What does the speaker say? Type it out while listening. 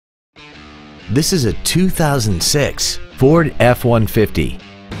This is a 2006 Ford F-150.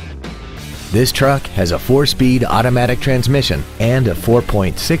 This truck has a 4-speed automatic transmission and a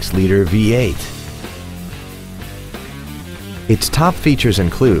 4.6-liter V8. Its top features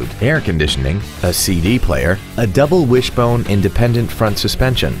include air conditioning, a CD player, a double wishbone independent front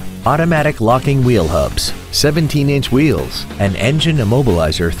suspension, automatic locking wheel hubs, 17-inch wheels, an engine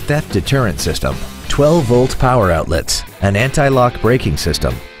immobilizer theft deterrent system, 12-volt power outlets, an anti-lock braking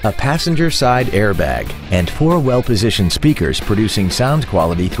system, a passenger side airbag, and 4 well-positioned speakers producing sound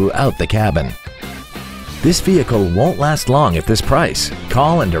quality throughout the cabin. This vehicle won't last long at this price.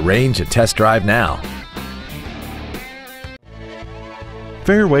 Call and arrange a test drive now.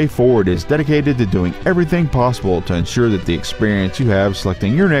 Fairway Ford is dedicated to doing everything possible to ensure that the experience you have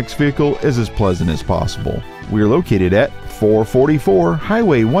selecting your next vehicle is as pleasant as possible. We are located at 444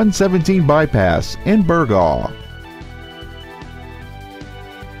 Highway 117 Bypass in Burgaw.